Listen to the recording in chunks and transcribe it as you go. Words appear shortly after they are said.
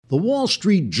The Wall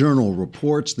Street Journal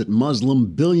reports that Muslim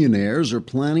billionaires are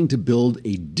planning to build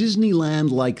a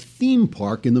Disneyland-like theme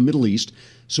park in the Middle East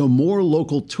so more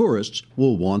local tourists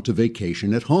will want to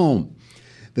vacation at home.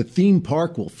 The theme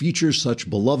park will feature such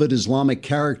beloved Islamic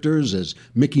characters as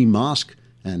Mickey Mouse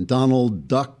and Donald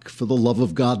Duck for the love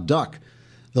of God Duck.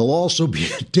 There'll also be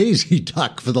a Daisy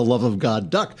Duck for the love of God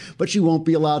Duck, but she won't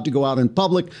be allowed to go out in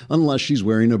public unless she's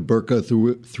wearing a burqa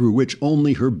through which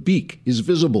only her beak is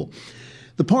visible.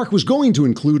 The park was going to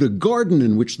include a garden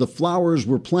in which the flowers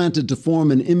were planted to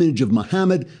form an image of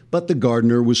Muhammad, but the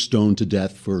gardener was stoned to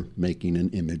death for making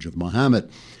an image of Muhammad.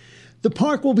 The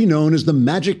park will be known as the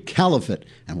Magic Caliphate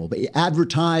and will be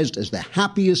advertised as the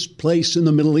happiest place in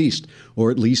the Middle East,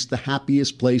 or at least the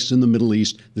happiest place in the Middle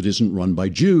East that isn't run by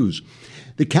Jews.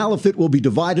 The Caliphate will be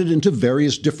divided into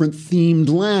various different themed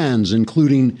lands,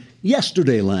 including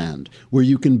Yesterdayland, where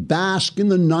you can bask in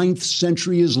the 9th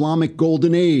century Islamic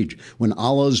Golden Age, when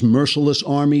Allah's merciless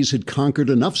armies had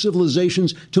conquered enough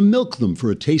civilizations to milk them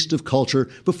for a taste of culture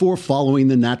before following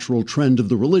the natural trend of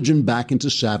the religion back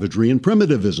into savagery and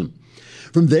primitivism.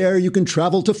 From there, you can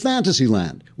travel to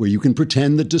Fantasyland, where you can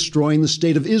pretend that destroying the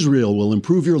state of Israel will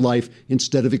improve your life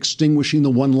instead of extinguishing the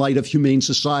one light of humane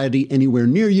society anywhere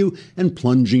near you and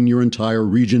plunging your entire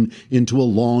region into a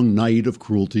long night of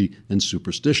cruelty and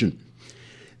superstition.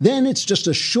 Then it's just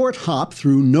a short hop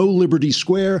through No Liberty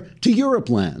Square to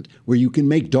Europeland, where you can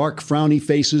make dark, frowny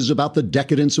faces about the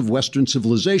decadence of Western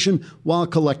civilization while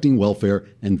collecting welfare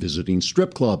and visiting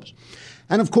strip clubs.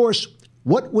 And of course,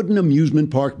 what would an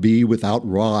amusement park be without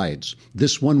rides?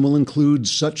 This one will include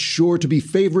such sure-to-be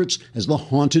favorites as the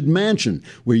Haunted Mansion,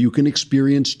 where you can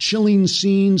experience chilling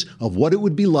scenes of what it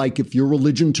would be like if your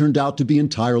religion turned out to be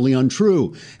entirely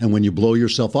untrue. And when you blow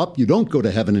yourself up, you don't go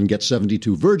to heaven and get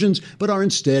 72 virgins, but are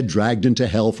instead dragged into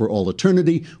hell for all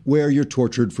eternity, where you're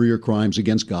tortured for your crimes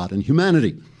against God and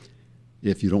humanity.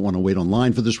 If you don't want to wait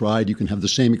online for this ride, you can have the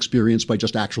same experience by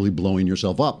just actually blowing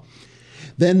yourself up.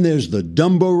 Then there's the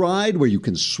Dumbo ride, where you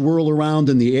can swirl around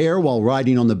in the air while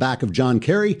riding on the back of John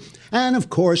Kerry. And, of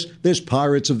course, there's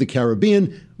Pirates of the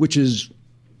Caribbean, which is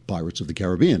Pirates of the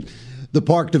Caribbean. The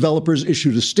park developers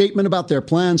issued a statement about their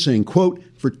plan saying, quote,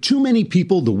 "For too many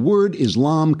people, the word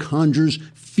Islam conjures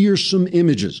fearsome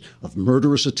images of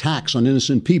murderous attacks on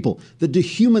innocent people, the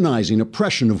dehumanizing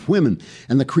oppression of women,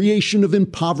 and the creation of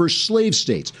impoverished slave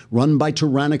states run by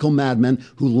tyrannical madmen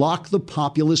who lock the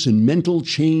populace in mental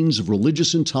chains of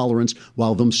religious intolerance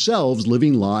while themselves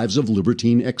living lives of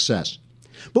libertine excess.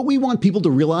 But we want people to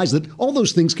realize that all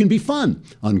those things can be fun,"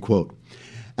 unquote.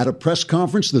 At a press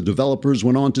conference, the developers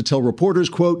went on to tell reporters,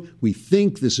 quote, "We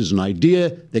think this is an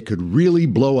idea that could really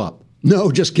blow up.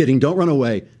 No, just kidding. Don't run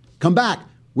away. Come back.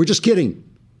 We're just kidding.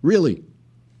 Really,"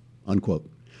 unquote.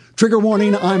 Trigger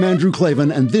warning, I'm Andrew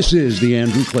Klavan, and this is The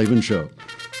Andrew Klavan Show.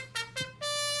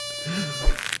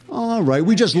 All right,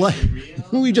 we just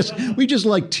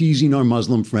like teasing our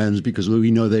Muslim friends because we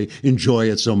know they enjoy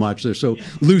it so much. They're so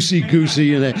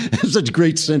loosey-goosey and they have such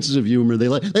great senses of humor. They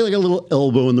like a little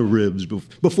elbow in the ribs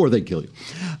before they kill you.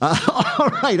 All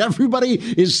right, everybody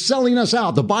is selling us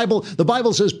out. The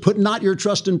Bible says, "Put not your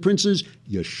trust in princes."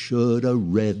 You should have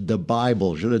read the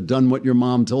Bible. Should have done what your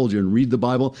mom told you and read the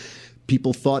Bible.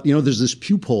 People thought, there's this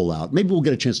Pew poll out. Maybe we'll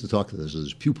get a chance to talk to this. There's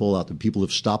this Pew poll out that people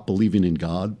have stopped believing in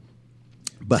God.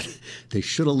 But they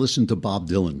should have listened to Bob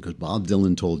Dylan, because Bob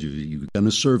Dylan told you're going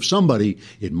to serve somebody.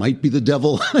 It might be the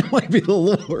devil. It might be the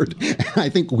Lord. And I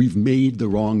think we've made the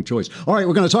wrong choice. All right,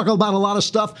 we're going to talk about a lot of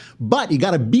stuff, but you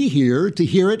got to be here to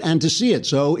hear it and to see it.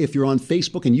 So if you're on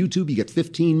Facebook and YouTube, you get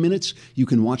 15 minutes. You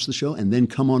can watch the show and then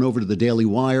come on over to the Daily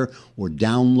Wire or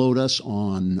download us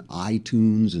on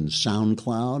iTunes and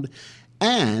SoundCloud.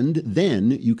 And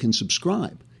then you can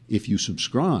subscribe. If you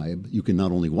subscribe, you can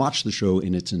not only watch the show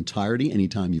in its entirety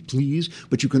anytime you please,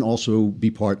 but you can also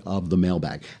be part of the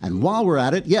mailbag. And while we're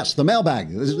at it, yes, the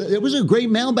mailbag. It was a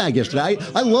great mailbag yesterday.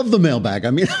 I love the mailbag.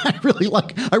 I mean, I really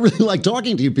like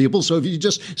talking to you people. So if you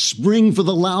just spring for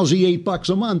the lousy $8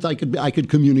 a month, I could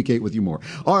communicate with you more.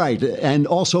 All right. And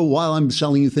also, while I'm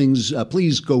selling you things,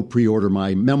 please go pre-order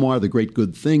my memoir, The Great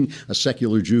Good Thing. A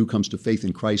secular Jew comes to faith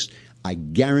in Christ. I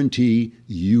guarantee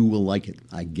you will like it.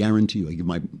 I guarantee you. I give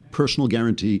my personal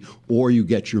guarantee, or you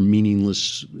get your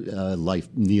meaningless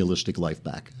nihilistic life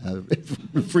back,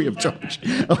 free of charge.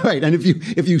 All right. And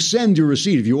if you send your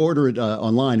receipt, if you order it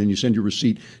online and you send your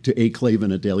receipt to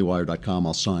aclavan@dailywire.com,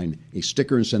 I'll sign a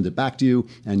sticker and send it back to you,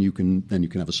 and then you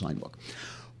can have a signed book.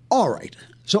 All right.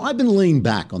 So I've been laying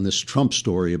back on this Trump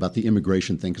story about the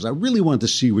immigration thing because I really wanted to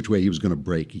see which way he was going to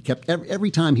break. He kept every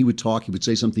time he would talk, he would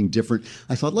say something different.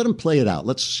 I thought, let him play it out.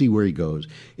 Let's see where he goes.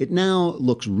 It now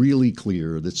looks really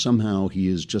clear that somehow he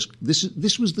is just this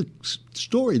was the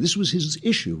story. This was his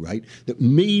issue, right? That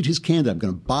made his candidate. I'm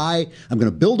going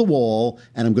to build a wall,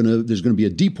 and there's going to be a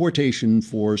deportation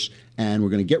force, and we're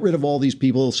going to get rid of all these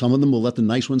people. Some of them will let the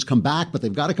nice ones come back, but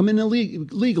they've got to come in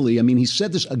illegally. I mean, he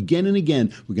said this again and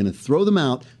again. We're going to throw them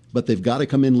out, but they've got to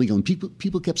come in legally. And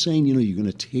people kept saying, you're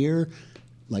going to tear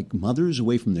like mothers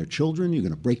away from their children. You're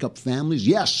going to break up families.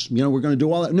 Yes, we're going to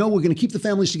do all that. No, we're going to keep the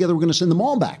families together. We're going to send them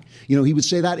all back. He would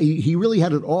say that. He really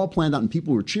had it all planned out, and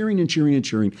people were cheering and cheering and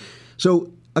cheering.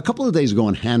 So a couple of days ago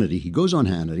on Hannity, he goes on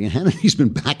Hannity, and Hannity's been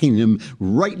backing him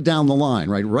right down the line,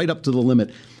 right up to the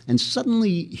limit. And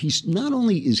suddenly, he's not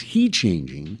only is he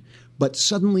changing, but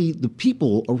suddenly the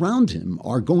people around him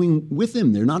are going with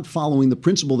him. They're not following the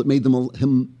principle that made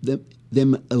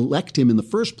them elect him in the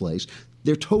first place.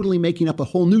 They're totally making up a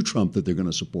whole new Trump that they're going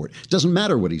to support. It doesn't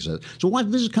matter what he says. So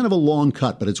this is kind of a long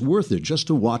cut, but it's worth it just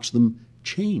to watch them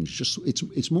change.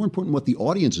 It's more important what the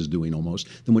audience is doing almost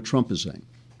than what Trump is saying.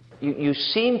 You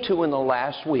seem to, in the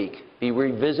last week, be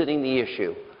revisiting the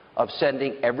issue of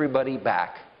sending everybody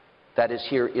back that is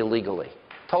here illegally.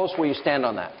 Tell us where you stand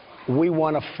on that. We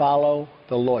want to follow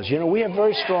the laws. We have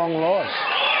very strong laws.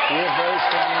 We have very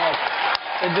strong laws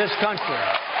in this country.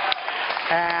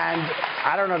 And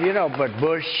I don't know if you know, but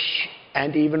Bush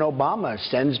and even Obama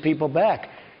sends people back.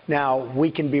 Now,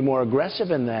 we can be more aggressive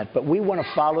in that, but we want to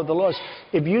follow the laws.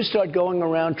 If you start going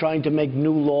around trying to make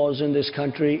new laws in this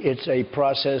country, it's a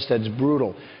process that's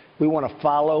brutal. We want to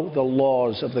follow the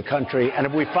laws of the country, and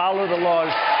if we follow the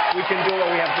laws, we can do what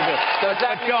we have to do. But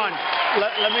John,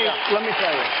 let me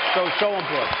tell you, so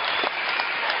important.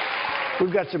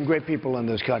 We've got some great people in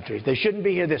this country. They shouldn't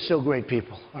be here. They're still great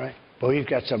people, all right? But we've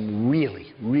got some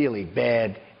really, really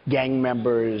bad gang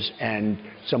members and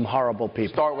some horrible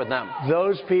people. Start with them.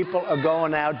 Those people are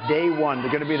going out day one. They're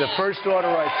going to be the first order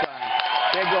I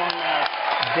sign. They're going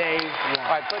out day one.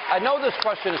 All right, but I know this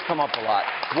question has come up a lot.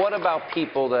 What about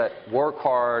people that work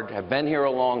hard, have been here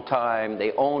a long time,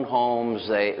 they own homes,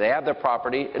 they have their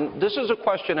property? And this is a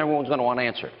question everyone's going to want to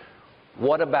answer.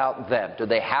 What about them? Do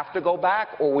they have to go back,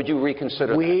 or would you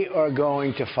reconsider We are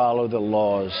going to follow the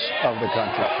laws of the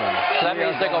country. So that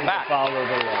means they go back. Follow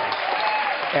the laws.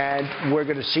 And we're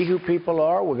going to see who people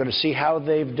are. We're going to see how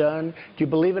they've done. Do you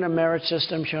believe in a merit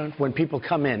system, Sean? When people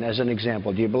come in, as an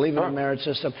example, do you believe in a merit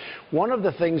system? One of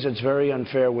the things that's very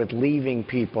unfair with leaving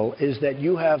people is that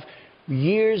you have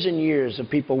years and years of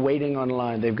people waiting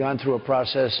online. They've gone through a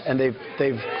process, and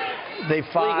they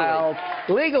filed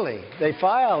legally. They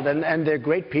filed, and they're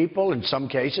great people in some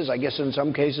cases. I guess in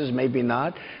some cases, maybe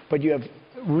not. But you have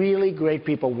really great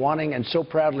people wanting, and so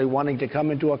proudly wanting, to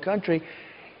come into a country.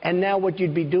 And now what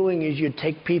you'd be doing is you'd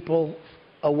take people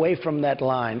away from that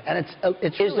line. And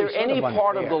it's really Is there any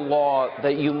part of the law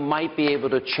that you might be able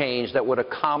to change that would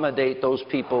accommodate those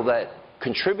people that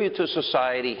contribute to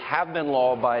society, have been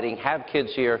law-abiding, have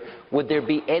kids here? Would there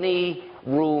be any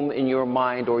room in your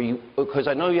mind, because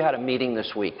I know you had a meeting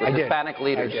this week with Hispanic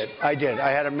leaders. I did.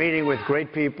 I had a meeting with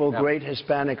great people, great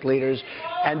Hispanic leaders,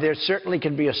 and there certainly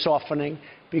can be a softening,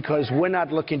 because we're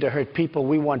not looking to hurt people.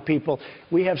 We want people.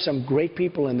 We have some great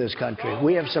people in this country.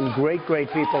 We have some great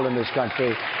people in this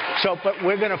country. But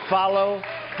we're going to follow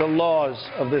the laws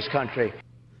of this country.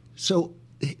 So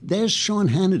there's Sean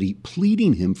Hannity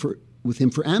pleading with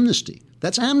him for amnesty.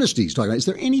 That's amnesty he's talking about. Is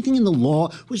there anything in the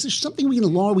law? Was there something in the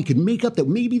law we could make up that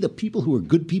maybe the people who are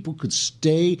good people could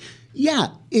stay? Yeah,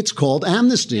 it's called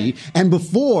amnesty. And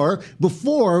before,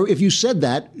 if you said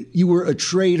that, you were a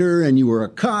traitor and you were a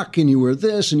cock and you were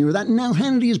this and you were that. And now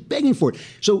Hannity is begging for it.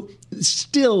 So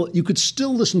still, you could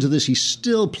still listen to this. He's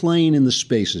still playing in the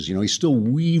spaces. He's still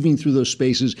weaving through those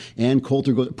spaces. Ann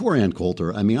Coulter goes, poor Ann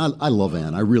Coulter. I mean, I love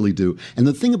Ann. I really do. And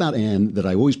the thing about Ann that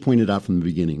I always pointed out from the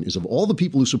beginning is of all the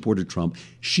people who supported Trump,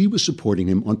 she was supporting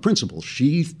him on principle.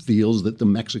 She feels that the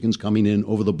Mexicans coming in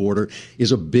over the border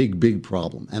is a big, big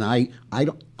problem. And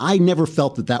I never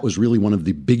felt that was really one of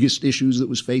the biggest issues that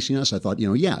was facing us. I thought,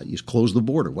 yeah, you close the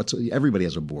border. Everybody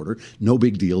has a border. No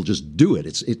big deal. Just do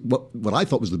it. What I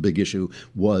thought was the big issue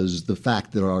was the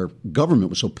fact that our government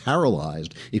was so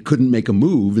paralyzed it couldn't make a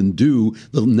move and do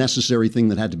the necessary thing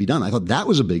that had to be done. I thought that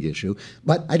was a big issue.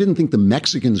 But I didn't think the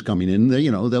Mexicans coming in,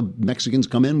 the Mexicans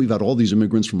come in. We've had all these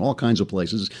immigrants from all kinds of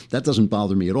places. That doesn't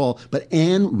bother me at all. But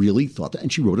Ann really thought that,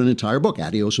 and she wrote an entire book,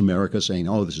 Adios America, saying,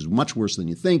 oh, this is much worse than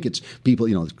you think. It's people,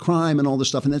 crime and all this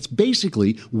stuff. And that's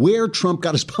basically where Trump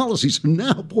got his policies. So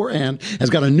now poor Ann has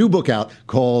got a new book out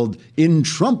called In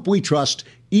Trump We Trust,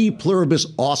 E Pluribus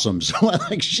Awesome. So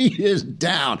she is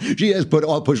down. She has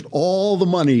pushed all the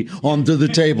money onto the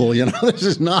table. This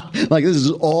is not this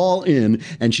is all in.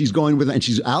 And she's going with, and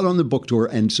she's out on the book tour.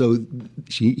 And so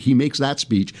he makes that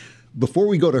speech. Before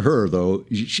we go to her, though,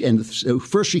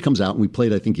 first she comes out, and we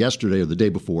played, I think, yesterday or the day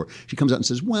before. She comes out and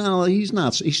says, well,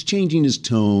 he's changing his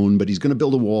tone, but he's going to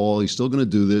build a wall. He's still going to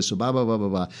do this, blah, blah, blah, blah,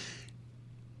 blah.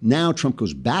 Now Trump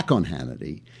goes back on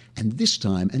Hannity, and this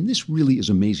time, and this really is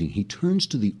amazing, he turns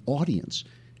to the audience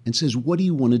and says, what do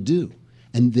you want to do?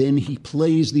 And then he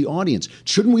plays the audience.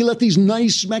 Shouldn't we let these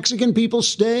nice Mexican people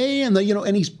stay? And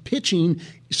and he's pitching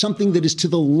something that is to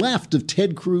the left of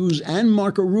Ted Cruz and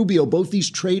Marco Rubio, both these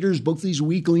traitors, both these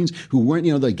weaklings who weren't,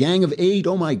 the Gang of Eight.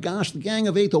 Oh my gosh, the Gang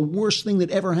of Eight, the worst thing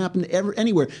that ever happened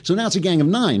anywhere. So now it's a Gang of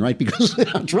Nine, right? Because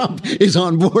Trump is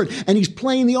on board, and he's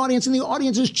playing the audience, and the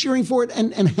audience is cheering for it,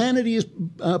 and Hannity is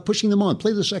pushing them on.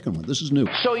 Play the second one. This is new.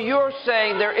 So you're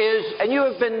saying there is, and you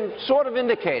have been sort of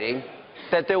indicating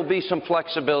that there will be some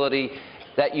flexibility,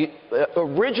 that you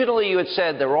originally you had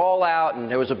said they're all out and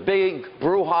there was a big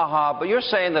brouhaha, but you're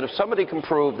saying that if somebody can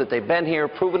prove that they've been here,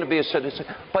 proven to be a citizen,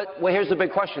 but here's the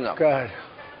big question, though. Go ahead.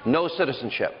 No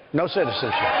citizenship. No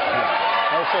citizenship.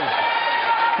 No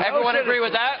citizenship. Everyone agree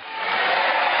with that?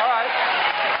 All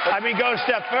right. Go a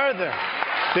step further.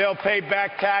 They'll pay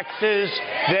back taxes.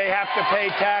 They have to pay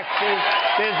taxes.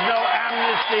 There's no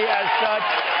amnesty as such.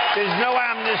 There's no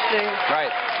amnesty.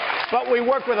 Right. But we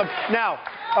work with them. Now,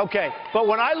 okay, but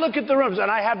when I look at the rooms, and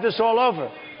I have this all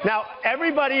over, now,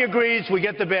 everybody agrees we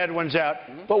get the bad ones out.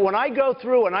 But when I go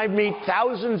through and I meet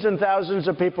thousands and thousands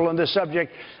of people on this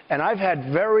subject, and I've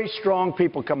had very strong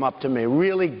people come up to me,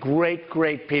 really great,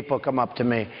 great people come up to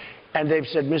me, and they've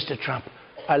said, Mr. Trump,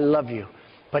 I love you.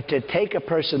 But to take a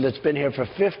person that's been here for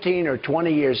 15 or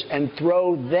 20 years and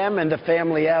throw them and the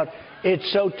family out,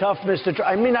 it's so tough, Mr. Trump.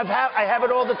 I have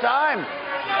it all the time.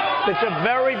 It's a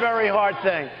very, very hard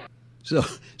thing.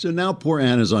 So now poor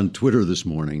Ann is on Twitter this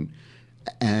morning,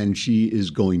 and she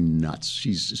is going nuts.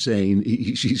 She's saying,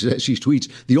 she tweets,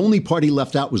 the only party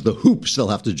left out was the hoops they'll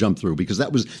have to jump through, because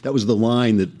that was the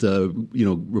line that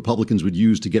Republicans would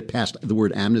use to get past the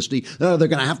word amnesty. They're going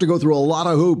to have to go through a lot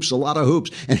of hoops.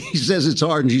 And he says it's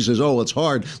hard, and she says, oh, it's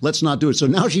hard. Let's not do it. So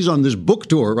now she's on this book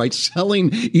tour, right,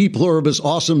 selling E Pluribus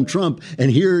Awesome Trump,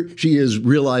 and here she is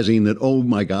realizing that, oh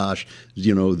my gosh,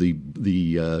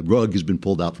 the rug has been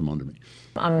pulled out from under me.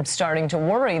 I'm starting to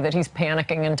worry that he's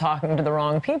panicking and talking to the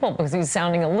wrong people, because he's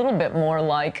sounding a little bit more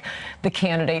like the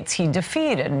candidates he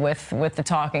defeated with the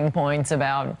talking points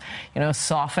about,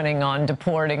 softening on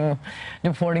deporting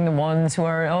the ones who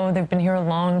are, they've been here a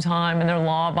long time and they're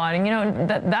law-abiding.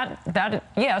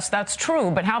 Yes, that's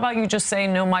true. But how about you just say,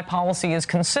 no, my policy is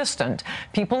consistent.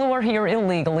 People who are here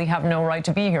illegally have no right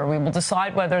to be here. We will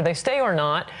decide whether they stay or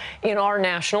not in our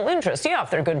national interest. Yeah, if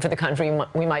they're good for the country,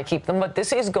 we might keep them. But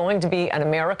this is going to be an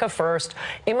America first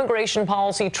immigration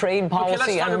policy, trade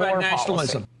policy, and more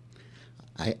policy.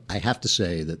 I have to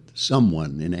say that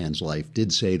someone in Ann's life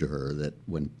did say to her that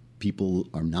when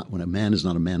a man is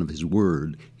not a man of his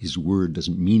word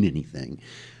doesn't mean anything.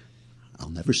 I'll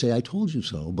never say I told you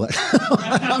so, but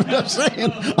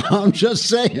I'm just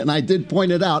saying. I did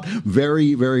point it out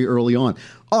very, very early on.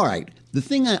 All right. The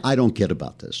thing I don't get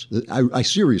about this, I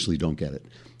seriously don't get it.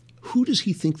 Who does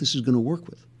he think this is going to work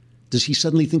with? Does he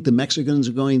suddenly think the Mexicans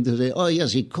are going to say, oh,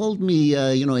 yes, he called me,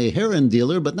 a heroin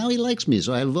dealer, but now he likes me,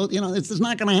 so I vote? It's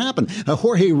not going to happen.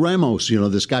 Jorge Ramos,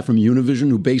 this guy from Univision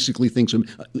who basically thinks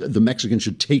the Mexicans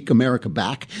should take America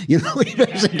back. He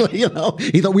basically,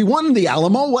 he thought we won the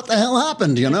Alamo. What the hell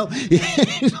happened,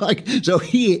 So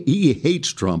he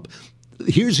hates Trump.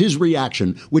 Here's his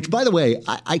reaction, which, by the way,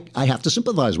 I have to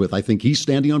sympathize with. I think he's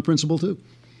standing on principle, too.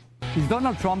 Is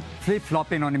Donald Trump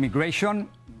flip-flopping on immigration?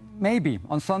 Maybe.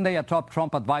 On Sunday, a top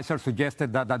Trump advisor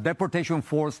suggested that the deportation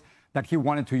force that he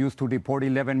wanted to use to deport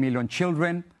 11 million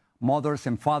children, mothers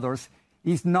and fathers,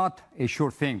 is not a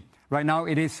sure thing. Right now,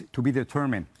 it is to be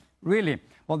determined. Really?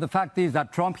 Well, the fact is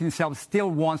that Trump himself still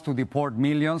wants to deport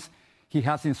millions. He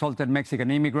has insulted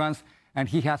Mexican immigrants, and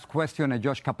he has questioned a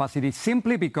judge capacity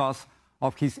simply because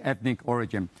of his ethnic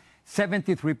origin.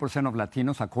 73% of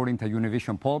Latinos, according to a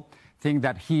Univision poll, think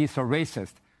that he is a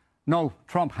racist. No,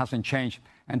 Trump hasn't changed.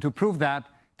 And to prove that,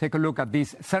 take a look at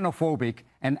this xenophobic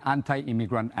and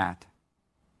anti-immigrant ad.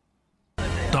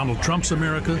 Donald Trump's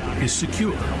America is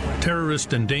secure.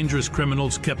 Terrorists and dangerous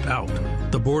criminals kept out.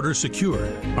 The border secure.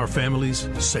 Our families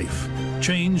safe.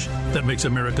 Change that makes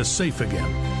America safe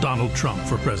again. Donald Trump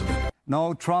for president.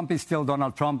 No, Trump is still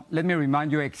Donald Trump. Let me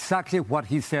remind you exactly what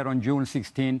he said on June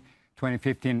 16,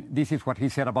 2015. This is what he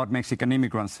said about Mexican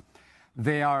immigrants.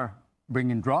 They are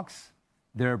bringing drugs.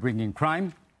 They're bringing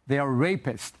crime. They are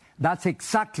rapists. That's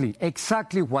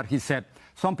exactly what he said.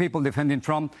 Some people defending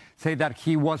Trump say that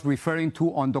he was referring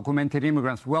to undocumented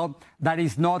immigrants. Well, that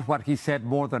is not what he said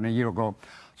more than a year ago.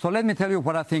 So let me tell you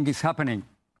what I think is happening.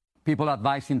 People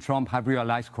advising Trump have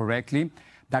realized correctly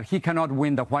that he cannot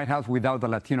win the White House without the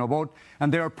Latino vote,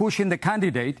 and they are pushing the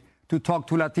candidate to talk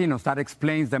to Latinos. That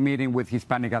explains the meeting with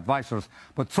Hispanic advisors.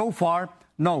 But so far,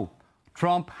 no,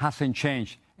 Trump hasn't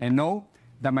changed. And no,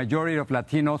 the majority of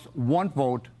Latinos won't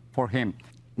vote for him.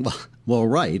 Well,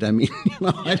 right. I mean,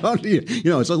 I don't,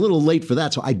 it's a little late for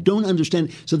that. So I don't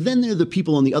understand. So then there are the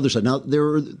people on the other side. Now, there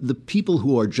are the people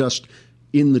who are just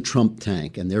in the Trump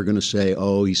tank, and they're going to say,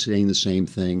 oh, he's saying the same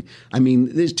thing. I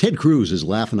mean, Ted Cruz is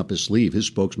laughing up his sleeve. His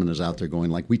spokesman is out there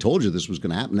going like, we told you this was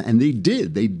going to happen. And they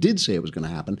did. They did say it was going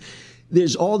to happen.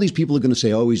 There's all these people who are going to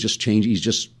say, oh, he's just changing. He's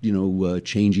just,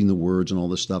 changing the words and all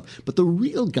this stuff. But the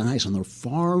real guys on the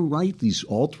far right, these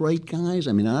alt-right guys,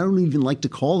 I mean, I don't even like to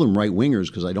call them right-wingers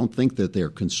because I don't think that they're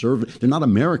conservative. They're not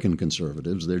American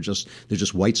conservatives. They're just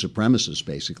white supremacists,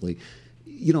 basically.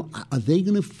 Are they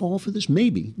going to fall for this?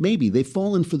 Maybe. They've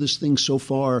fallen for this thing so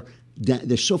far.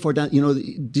 They're so far down.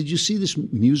 Did you see this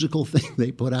musical thing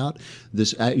they put out?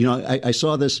 This, I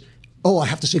saw this. Oh, I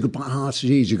have to say goodbye. Oh,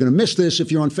 geez, you're going to miss this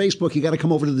if you're on Facebook. You got to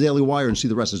come over to the Daily Wire and see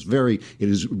the rest. It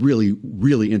is really,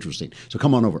 really interesting. So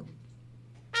come on over.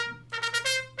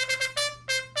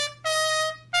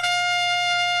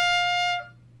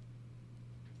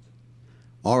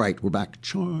 All right, we're back.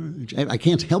 Charge. I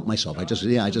can't help myself. I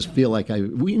just feel like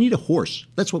we need a horse.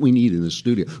 That's what we need in the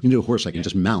studio. We need a horse I can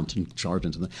just mount and charge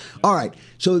into. All right,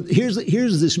 so here's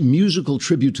this musical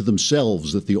tribute to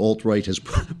themselves that the alt-right has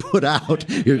put out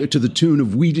to the tune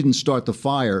of "We Didn't Start the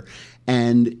Fire,"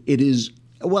 and it is,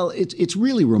 well, it's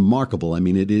really remarkable. I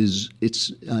mean,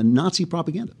 it's Nazi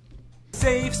propaganda.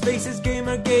 Safe spaces,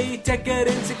 Gamergate,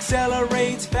 decadence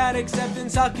accelerates, fat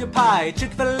acceptance occupied,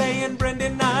 Chick-fil-A and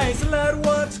Brendan Nye, slut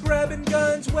walks, grabbing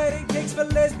guns, wedding cakes for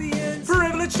lesbians,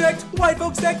 privilege checked, white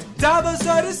folks decked, Davos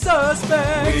are the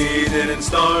suspects. We didn't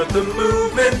start the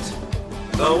movement,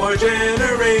 though our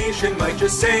generation might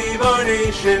just save our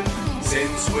nation,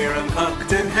 since we're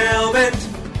uncocked and hell-bent.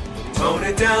 Tone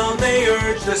it down, they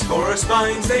urged us, for our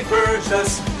spines they purged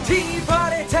us. Tea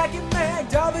Party attacking Mag,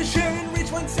 Davos sharing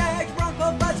rich one sag,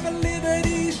 Rumpa fights for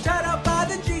liberty, shut out by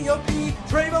the GOP.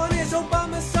 Trayvon is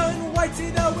Obama's son, white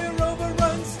see that we're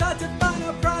overrun, start to find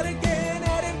our pride again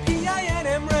at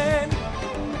MPINM ran.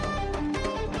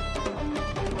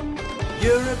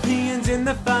 Europeans in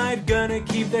the fight, gonna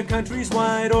keep their countries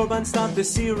wide. Orban stopped the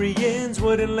Syrians,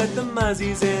 wouldn't let the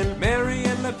Muzzies in.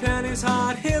 Marine Le Pen is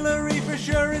hot, Hillary for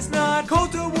sure is not.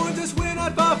 Coulter warns us we're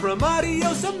not far from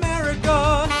adios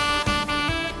America.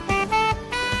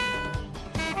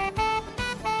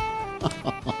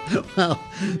 Well,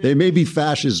 they may be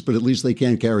fascists, but at least they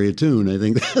can't carry a tune. I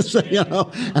think that's,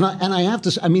 And I have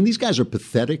to say, I mean, these guys are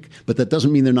pathetic, but that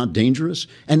doesn't mean they're not dangerous.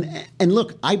 And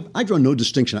look, I draw no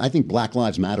distinction. I think Black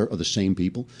Lives Matter are the same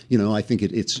people. I think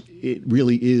it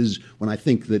really is. When I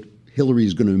think that Hillary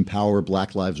is going to empower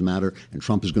Black Lives Matter and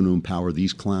Trump is going to empower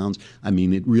these clowns, I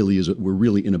mean, it really is. We're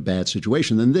really in a bad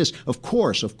situation. And this, of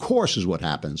course, is what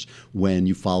happens when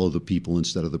you follow the people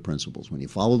instead of the principles. When you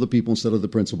follow the people instead of the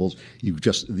principles,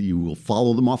 you will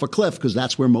follow them off a cliff, because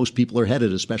that's where most people are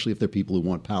headed, especially if they're people who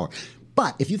want power.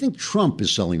 But if you think Trump is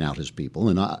selling out his people,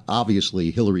 and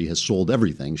obviously Hillary has sold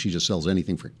everything, she just sells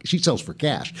anything she sells for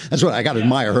cash. That's what I got to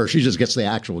admire her. She just gets the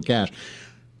actual cash.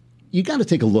 You got to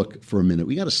take a look for a minute.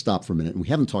 We got to stop for a minute. And we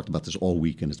haven't talked about this all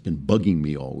week, and it's been bugging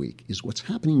me all week, is what's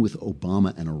happening with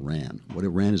Obama and Iran, what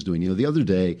Iran is doing. The other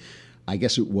day, I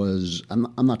guess it was,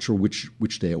 I'm not sure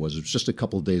which day it was. It was just a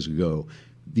couple of days ago.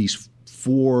 These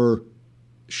 4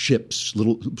 ships,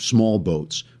 little small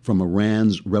boats from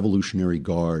Iran's Revolutionary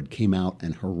Guard came out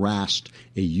and harassed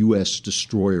a U.S.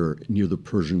 destroyer near the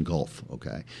Persian Gulf.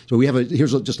 Okay, so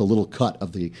here's just a little cut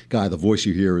of the guy. The voice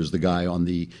you hear is the guy on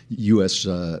the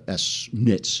USS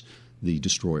Nitz, the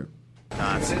destroyer. We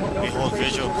hold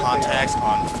visual contacts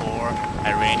on 4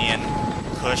 Iranian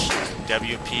Kush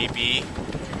WPB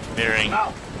bearing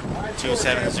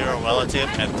 270 relative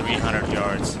at 300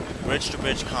 yards.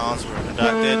 Bridge-to-bridge comms were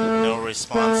conducted, no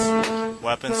response.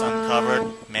 Weapons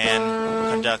uncovered,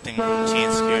 man conducting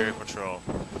routine security patrol.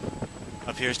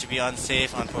 Appears to be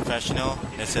unsafe, unprofessional.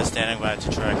 It says standing by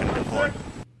to track and report.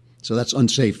 So that's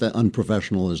unsafe. That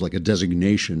unprofessional is like a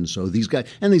designation. So these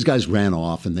guys ran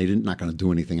off, and they're not going to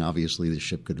do anything. Obviously, the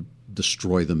ship could have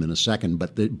destroy them in a second,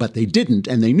 but they didn't,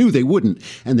 and they knew they wouldn't,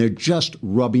 and they're just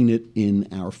rubbing it in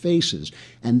our faces.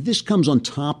 And this comes on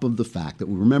top of the fact that,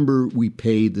 remember, we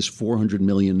paid this $400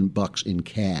 million in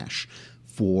cash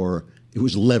for. It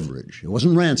was leverage. It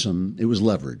wasn't ransom. It was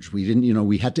leverage. We didn't,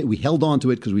 we held on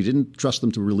to it because we didn't trust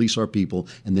them to release our people,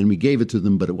 and then we gave it to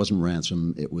them, but it wasn't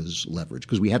ransom. It was leverage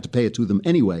because we had to pay it to them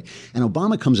anyway. And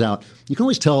Obama comes out. You can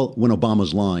always tell when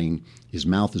Obama's lying. His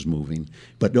mouth is moving,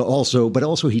 but also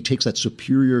he takes that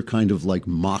superior kind of like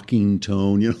mocking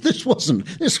tone. This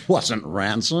wasn't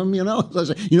ransom.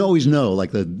 You always know,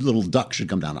 like the little duck should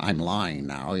come down. I'm lying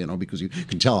now, because you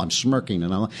can tell I'm smirking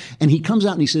and he comes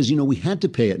out and he says, we had to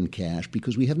pay it in cash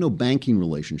because we have no banking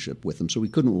relationship with them, so we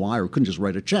couldn't couldn't just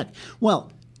write a check. Well,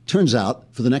 turns out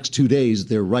for the next 2 days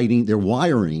they're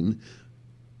wiring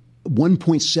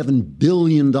 $1.7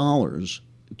 billion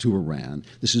to Iran.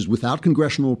 This is without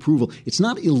congressional approval. It's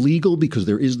not illegal because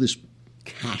there is this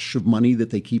cache of money that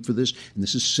they keep for this, and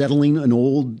this is settling an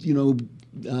old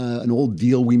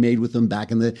deal we made with them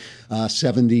back in the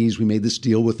 70s. We made this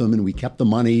deal with them, and we kept the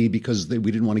money because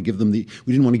we didn't want to give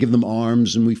them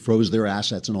arms, and we froze their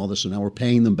assets and all this. So now we're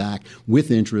paying them back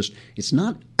with interest. It's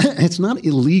not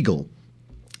illegal,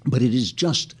 but it is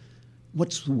just,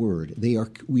 what's the word? We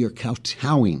are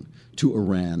kowtowing to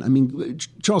Iran. I mean,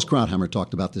 Charles Krauthammer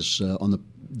talked about this on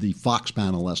the Fox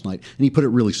panel last night, and he put it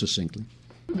really succinctly.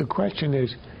 The question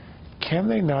is, can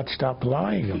they not stop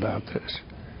lying about this?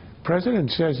 The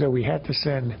president says that we had to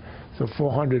send the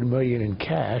 $400 million in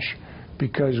cash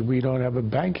because we don't have a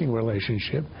banking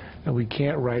relationship and we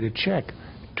can't write a check.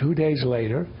 2 days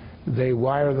later, they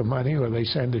wire the money or they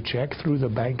send a check through the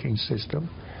banking system.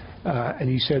 And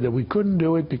he said that we couldn't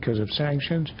do it because of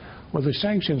sanctions. Well, the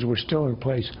sanctions were still in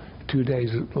place 2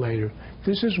 days later.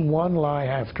 This is one lie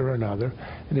after another,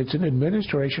 and it's an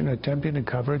administration attempting to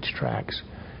cover its tracks,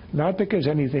 not because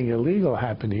anything illegal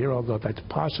happened here, although that's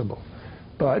possible,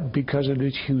 but because it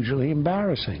is hugely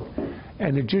embarrassing.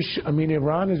 And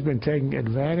Iran has been taking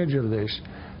advantage of this,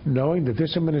 knowing that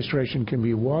this administration can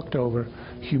be walked over,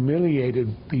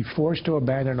 humiliated, be forced to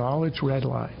abandon all its red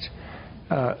lines.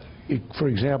 It, for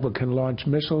example, can launch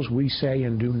missiles, we say,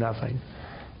 and do nothing,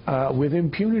 with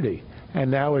impunity. And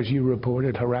now, as you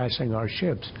reported, harassing our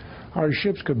ships. Our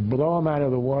ships could blow them out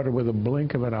of the water with a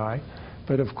blink of an eye,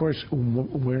 but of course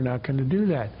we're not going to do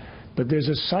that. But there's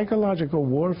a psychological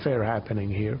warfare happening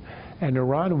here, and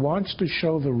Iran wants to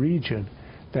show the region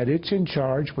that it's in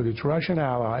charge with its Russian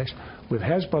allies, with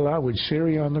Hezbollah, with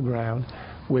Syria on the ground,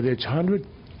 with its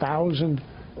 100,000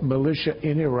 militia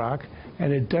in Iraq,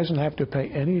 and it doesn't have to pay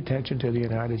any attention to the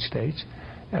United States.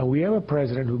 And we have a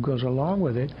president who goes along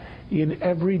with it in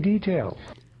every detail.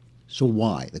 So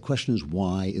why? The question is,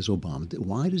 why is Obama?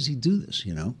 Why does he do this,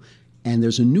 And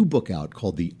there's a new book out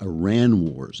called The Iran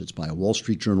Wars. It's by a Wall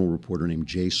Street Journal reporter named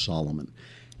Jay Solomon.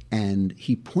 And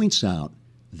he points out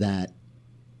that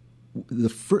the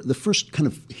first kind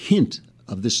of hint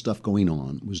of this stuff going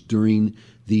on was during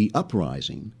the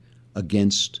uprising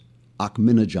against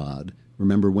Ahmadinejad.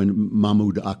 Remember when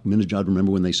Mahmoud Ahmadinejad,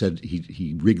 when they said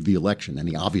he rigged the election, and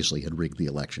he obviously had rigged the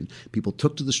election. People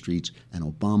took to the streets, and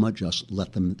Obama just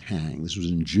let them hang. This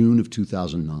was in June of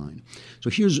 2009.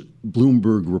 So here's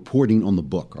Bloomberg reporting on the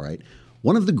book, all right?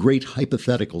 One of the great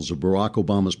hypotheticals of Barack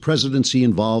Obama's presidency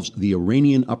involves the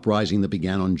Iranian uprising that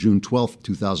began on June 12,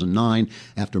 2009,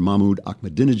 after Mahmoud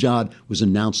Ahmadinejad was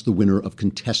announced the winner of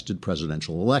contested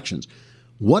presidential elections.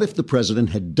 What if the president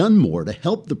had done more to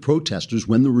help the protesters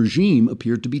when the regime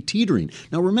appeared to be teetering?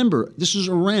 Now, remember, this is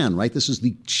Iran, right? This is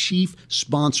the chief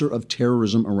sponsor of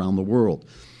terrorism around the world.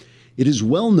 It is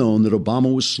well known that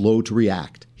Obama was slow to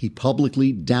react. He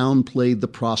publicly downplayed the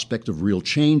prospect of real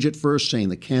change at first, saying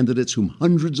the candidates whom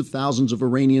hundreds of thousands of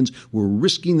Iranians were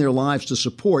risking their lives to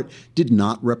support did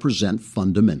not represent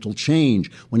fundamental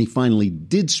change. When he finally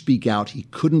did speak out, he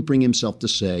couldn't bring himself to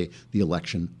say the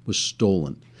election was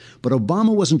stolen. But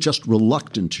Obama wasn't just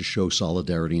reluctant to show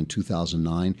solidarity in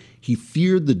 2009. He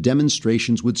feared the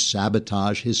demonstrations would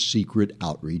sabotage his secret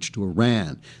outreach to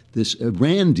Iran. This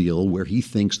Iran deal where he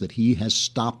thinks that he has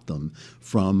stopped them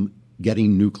from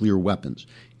getting nuclear weapons.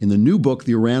 In the new book,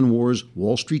 The Iran Wars,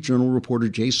 Wall Street Journal reporter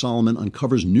Jay Solomon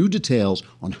uncovers new details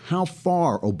on how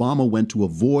far Obama went to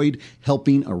avoid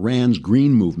helping Iran's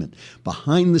green movement.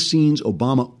 Behind the scenes,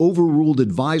 Obama overruled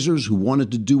advisors who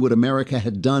wanted to do what America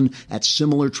had done at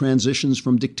similar transitions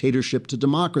from dictatorship to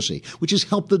democracy, which is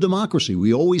help the democracy.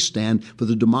 We always stand for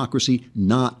the democracy,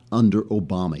 not under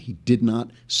Obama. He did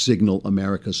not signal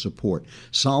America's support.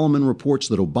 Solomon reports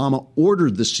that Obama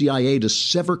ordered the CIA to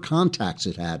sever contacts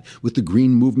it had with the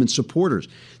green movement movement supporters.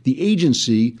 The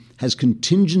agency has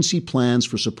contingency plans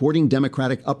for supporting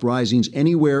democratic uprisings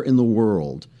anywhere in the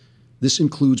world. This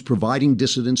includes providing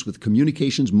dissidents with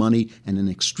communications money and, in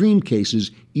extreme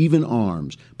cases, even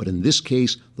arms. But in this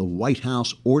case, the White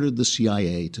House ordered the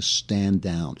CIA to stand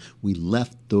down. We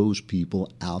left those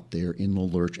people out there in the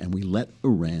lurch, and we let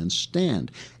Iran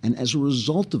stand. And as a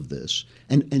result of this,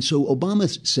 and so Obama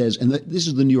says, and this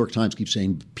is the New York Times keeps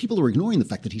saying, people are ignoring the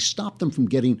fact that he stopped them from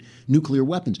getting nuclear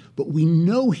weapons. But we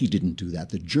know he didn't do that.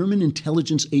 The German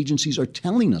intelligence agencies are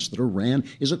telling us that Iran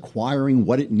is acquiring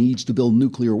what it needs to build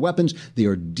nuclear weapons. They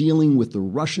are dealing with the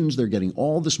Russians. They're getting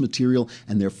all this material,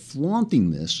 and they're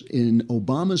flaunting this in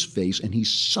Obama's face. And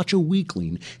he's such a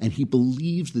weakling, and he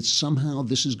believes that somehow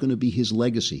this is going to be his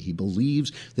legacy. He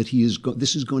believes that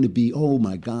this is going to be, oh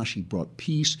my gosh, he brought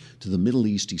peace to the Middle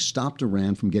East. He stopped Iran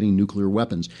from getting nuclear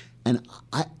weapons. And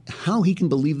how he can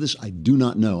believe this, I do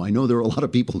not know. I know there are a lot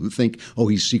of people who think, oh,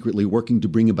 he's secretly working to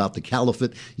bring about the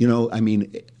caliphate.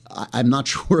 I'm not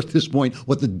sure at this point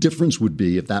what the difference would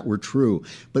be if that were true.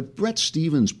 But Bret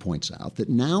Stephens points out that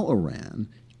now Iran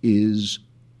is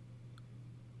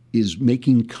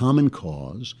making common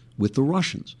cause with the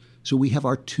Russians. So we have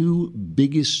our two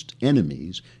biggest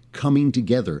enemies coming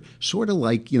together, sort of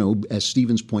like, as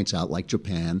Stephens points out, like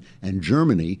Japan and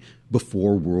Germany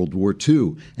before World War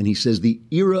II. And he says the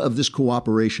era of this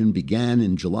cooperation began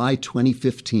in July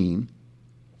 2015.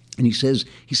 And he says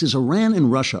Iran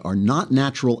and Russia are not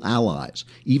natural allies,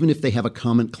 even if they have a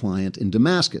common client in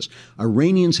Damascus.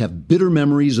 Iranians have bitter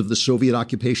memories of the Soviet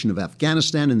occupation of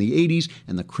Afghanistan in the 80s,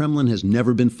 and the Kremlin has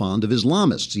never been fond of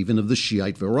Islamists, even of the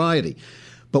Shiite variety.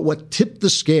 But what tipped the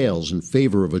scales in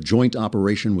favor of a joint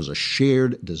operation was a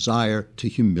shared desire to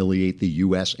humiliate the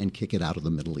U.S. and kick it out of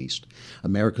the Middle East.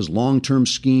 America's long-term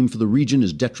scheme for the region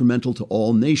is detrimental to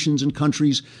all nations and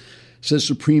countries, says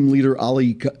Supreme Leader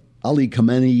Ali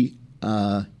Khamenei.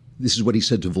 This is what he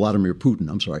said to Vladimir Putin.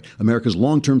 America's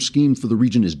long-term scheme for the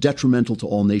region is detrimental to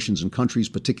all nations and countries,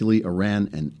 particularly Iran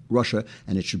and Russia,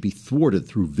 and it should be thwarted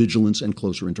through vigilance and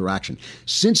closer interaction.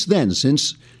 Since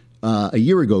a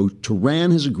year ago,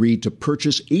 Tehran has agreed to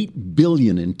purchase $8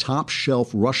 billion in top-shelf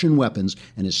Russian weapons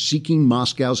and is seeking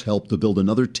Moscow's help to build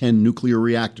another 10 nuclear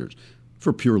reactors.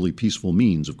 For purely peaceful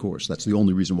means, of course. That's the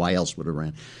only reason why else would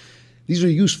Iran. These are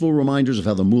useful reminders of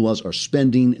how the mullahs are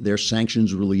spending their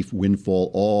sanctions relief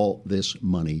windfall, all this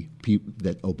money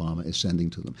that Obama is sending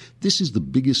to them. This is the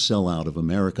biggest sellout of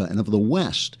America and of the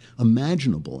West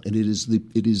imaginable, and it is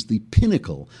the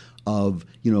pinnacle of,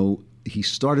 he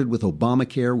started with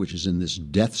Obamacare, which is in this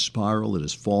death spiral. It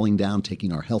is falling down,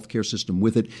 taking our health care system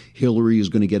with it. Hillary is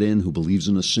going to get in, who believes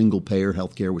in a single-payer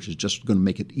health care, which is just going to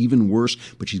make it even worse.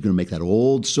 But she's going to make that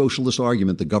old socialist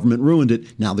argument, the government ruined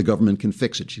it, now the government can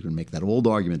fix it. She's going to make that old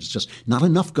argument. It's just not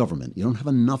enough government. You don't have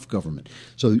enough government.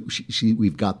 So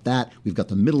we've got that. We've got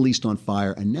the Middle East on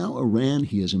fire. And now Iran,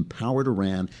 he has empowered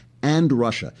Iran and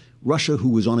Russia. Russia, who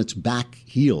was on its back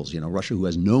heels, Russia, who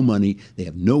has no money, they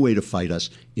have no way to fight us.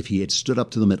 If he had stood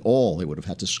up to them at all, they would have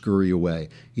had to scurry away.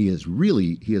 This has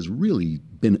really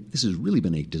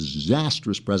been a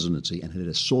disastrous presidency, and it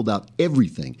has sold out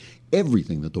everything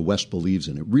that the West believes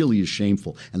in. It really is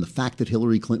shameful. And the fact that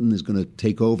Hillary Clinton is going to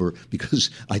take over,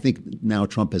 because I think now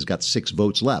Trump has got 6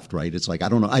 votes left, right? It's like, I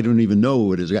don't know. I don't even know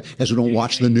who it is. Guys who don't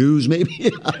watch the news,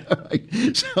 maybe.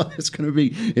 So it's going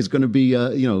to be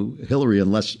Hillary,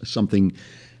 unless something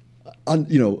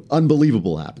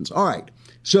unbelievable happens. All right.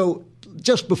 So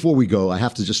just before we go, I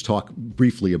have to just talk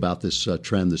briefly about this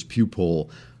trend, this Pew poll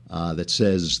that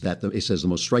says the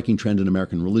most striking trend in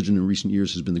American religion in recent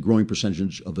years has been the growing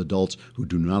percentage of adults who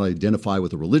do not identify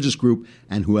with a religious group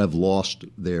and who have lost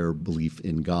their belief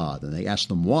in God. And they asked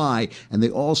them why, and they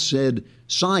all said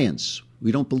science.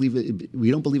 We don't believe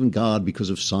in God because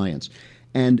of science.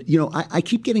 And, I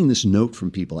keep getting this note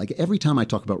from people. Like every time I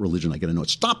talk about religion, I get a note.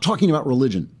 Stop talking about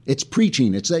religion. It's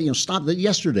preaching. It's, stop.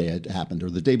 Yesterday it happened, or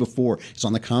the day before. It's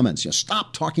on the comments.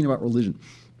 Stop talking about religion.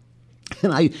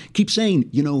 And I keep saying,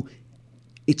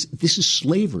 this is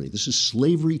slavery. This is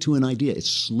slavery to an idea. It's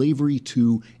slavery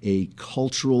to a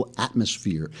cultural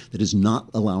atmosphere that is not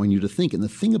allowing you to think. And the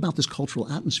thing about this cultural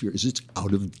atmosphere is it's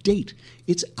out of date.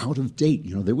 It's out of date.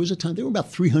 There was a time, there were about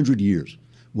 300 years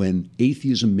when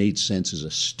atheism made sense as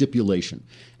a stipulation,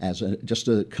 as just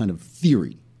a kind of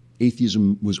theory.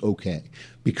 Atheism was okay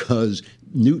because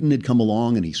Newton had come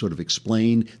along and he sort of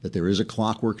explained that there is a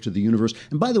clockwork to the universe.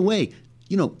 And by the way,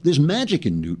 there's magic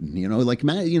in Newton.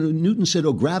 Newton said,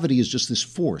 gravity is just this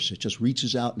force. It just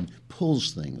reaches out and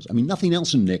pulls things. I mean, nothing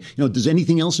else in nature. Does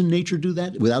anything else in nature do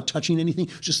that without touching anything?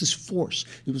 Just this force.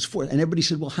 It was force. And everybody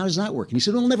said, well, how does that work? And he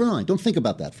said, well, never mind. Don't think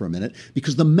about that for a minute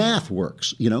because the math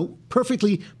works.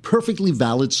 Perfectly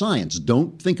valid science.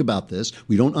 Don't think about this.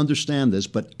 We don't understand this,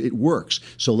 but it works.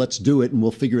 So let's do it, and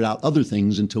we'll figure out other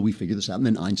things until we figure this out. And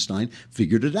then Einstein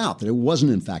figured it out, that it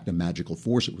wasn't, in fact, a magical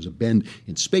force. It was a bend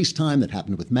in space-time that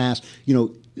happened with mass.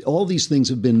 All these things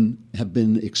have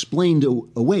been explained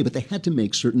away, but they had to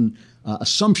make certain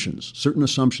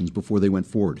assumptions before they went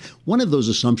forward. One of those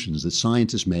assumptions that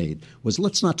scientists made was,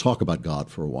 let's not talk about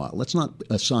God for a while. Let's not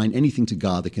assign anything to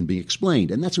God that can be explained.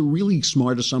 And that's a really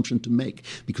smart assumption to make,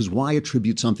 because why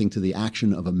attribute something to the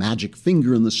action of a magic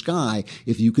finger in the sky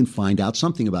if you can find out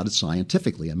something about it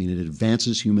scientifically? I mean, it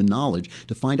advances human knowledge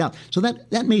to find out. So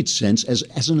that made sense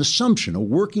as an assumption, a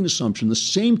working assumption, the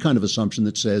same kind of assumption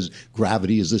that says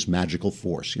gravity is this magical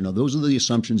force. Those are the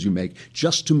assumptions you make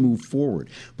just to move forward.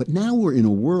 But now we're in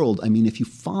a world, I mean, if you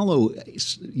follow,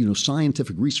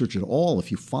 scientific research at all,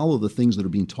 if you follow the things that are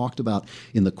being talked about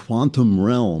in the quantum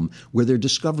realm, where they're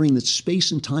discovering that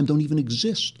space and time don't even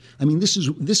exist. I mean,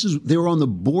 they're on the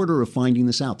border of finding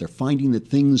this out. They're finding that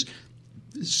things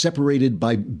separated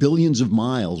by billions of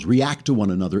miles react to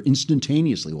one another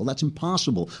instantaneously. Well, that's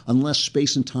impossible unless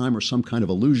space and time are some kind of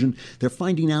illusion. They're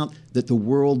finding out that the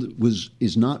world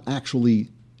is not actually,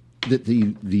 that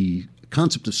the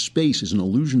concept of space is an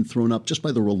illusion thrown up just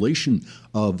by the relation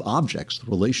of objects, the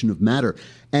relation of matter.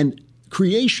 And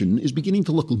creation is beginning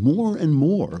to look more and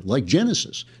more like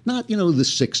Genesis. Not, the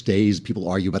 6 days. People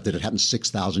argue about that it happened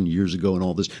 6,000 years ago and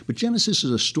all this. But Genesis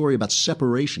is a story about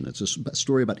separation. It's a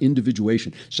story about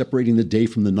individuation, separating the day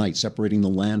from the night, separating the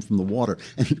land from the water.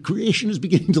 And creation is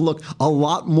beginning to look a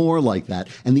lot more like that.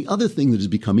 And the other thing that is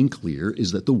becoming clear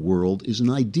is that the world is an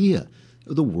idea.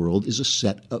 The world is a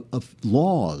set of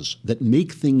laws that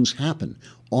make things happen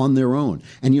on their own.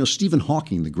 And, Stephen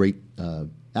Hawking, the great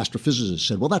astrophysicist,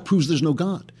 said, well, that proves there's no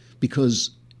God because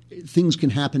things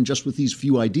can happen just with these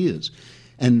few ideas.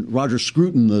 And Roger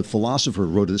Scruton, the philosopher,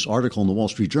 wrote this article in the Wall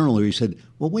Street Journal where he said,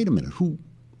 well, wait a minute,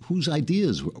 whose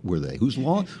ideas were they? Whose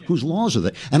laws are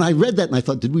they? And I read that and I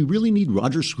thought, did we really need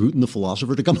Roger Scruton, the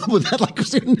philosopher, to come up with that? Like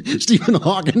Stephen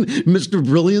Hawking, Mr.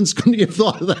 Brilliance, couldn't he have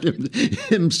thought of that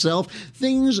himself?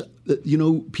 Things that,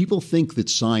 people think that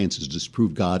science has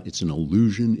disproved God. It's an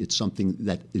illusion. It's something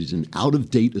that is an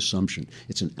out-of-date assumption.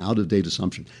 It's an out-of-date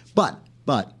assumption. But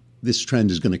this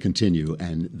trend is going to continue,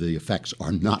 and the effects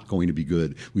are not going to be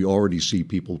good. We already see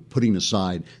people putting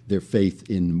aside their faith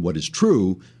in what is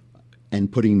true and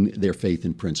putting their faith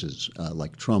in princes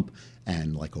like Trump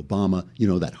and like Obama,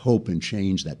 that hope and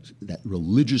change, that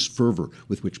religious fervor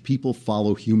with which people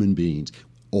follow human beings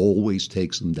always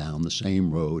takes them down the same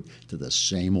road to the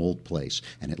same old place.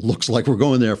 And it looks like we're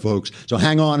going there, folks. So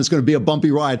hang on. It's going to be a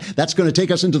bumpy ride. That's going to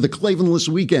take us into the Klavanless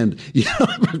weekend.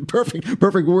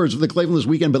 Perfect words for the Klavanless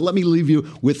weekend. But let me leave you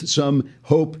with some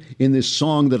hope in this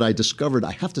song that I discovered.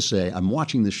 I have to say, I'm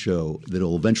watching this show that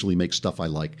will eventually make stuff I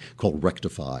like called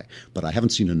Rectify. But I haven't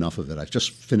seen enough of it. I've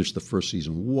just finished the first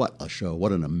season. What a show.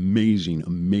 What an amazing,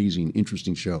 amazing,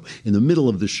 interesting show. In the middle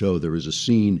of the show, there is a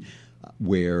scene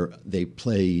where they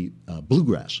play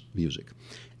bluegrass music.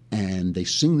 And they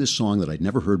sing this song that I'd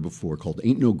never heard before called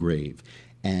Ain't No Grave.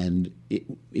 And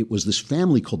it was this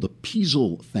family called the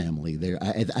Peasall family.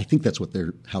 I think that's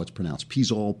how it's pronounced.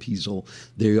 Peasall.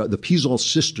 The Peasall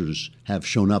sisters have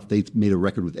shown up. They've made a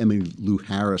record with Emmylou Lou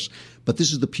Harris. But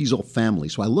this is the Peasall family.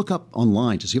 So I look up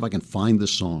online to see if I can find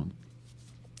this song.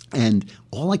 And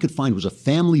all I could find was a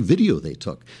family video they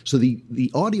took. So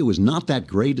the audio is not that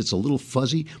great. It's a little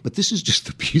fuzzy. But this is just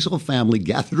the Peasall family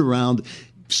gathered around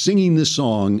singing this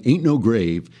song, Ain't No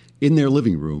Grave, in their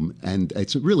living room. And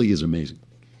it really is amazing.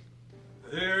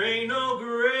 There ain't no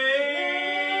grave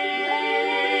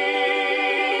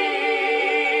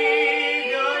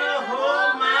gonna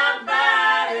hold my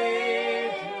body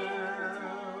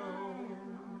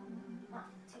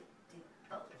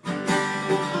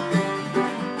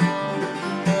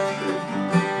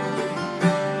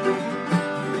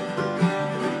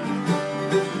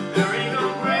There ain't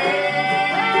no grave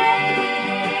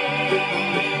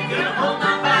gonna hold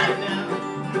my body down.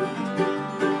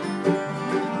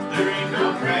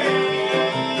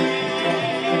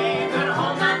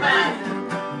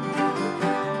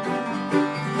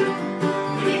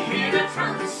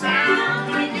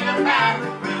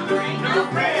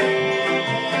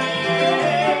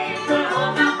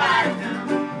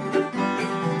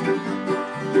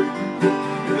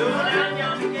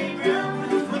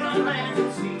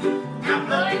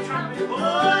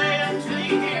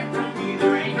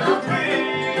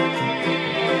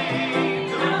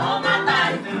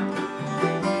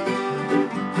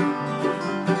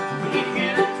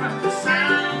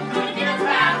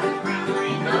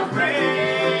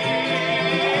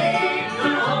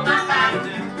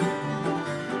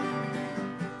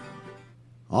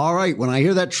 right. When I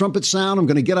hear that trumpet sound, I'm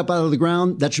going to get up out of the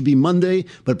ground. That should be Monday.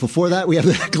 But before that, we have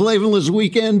the Klavanless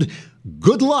weekend.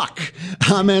 Good luck.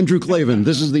 I'm Andrew Klavan.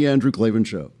 This is The Andrew Klavan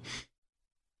Show.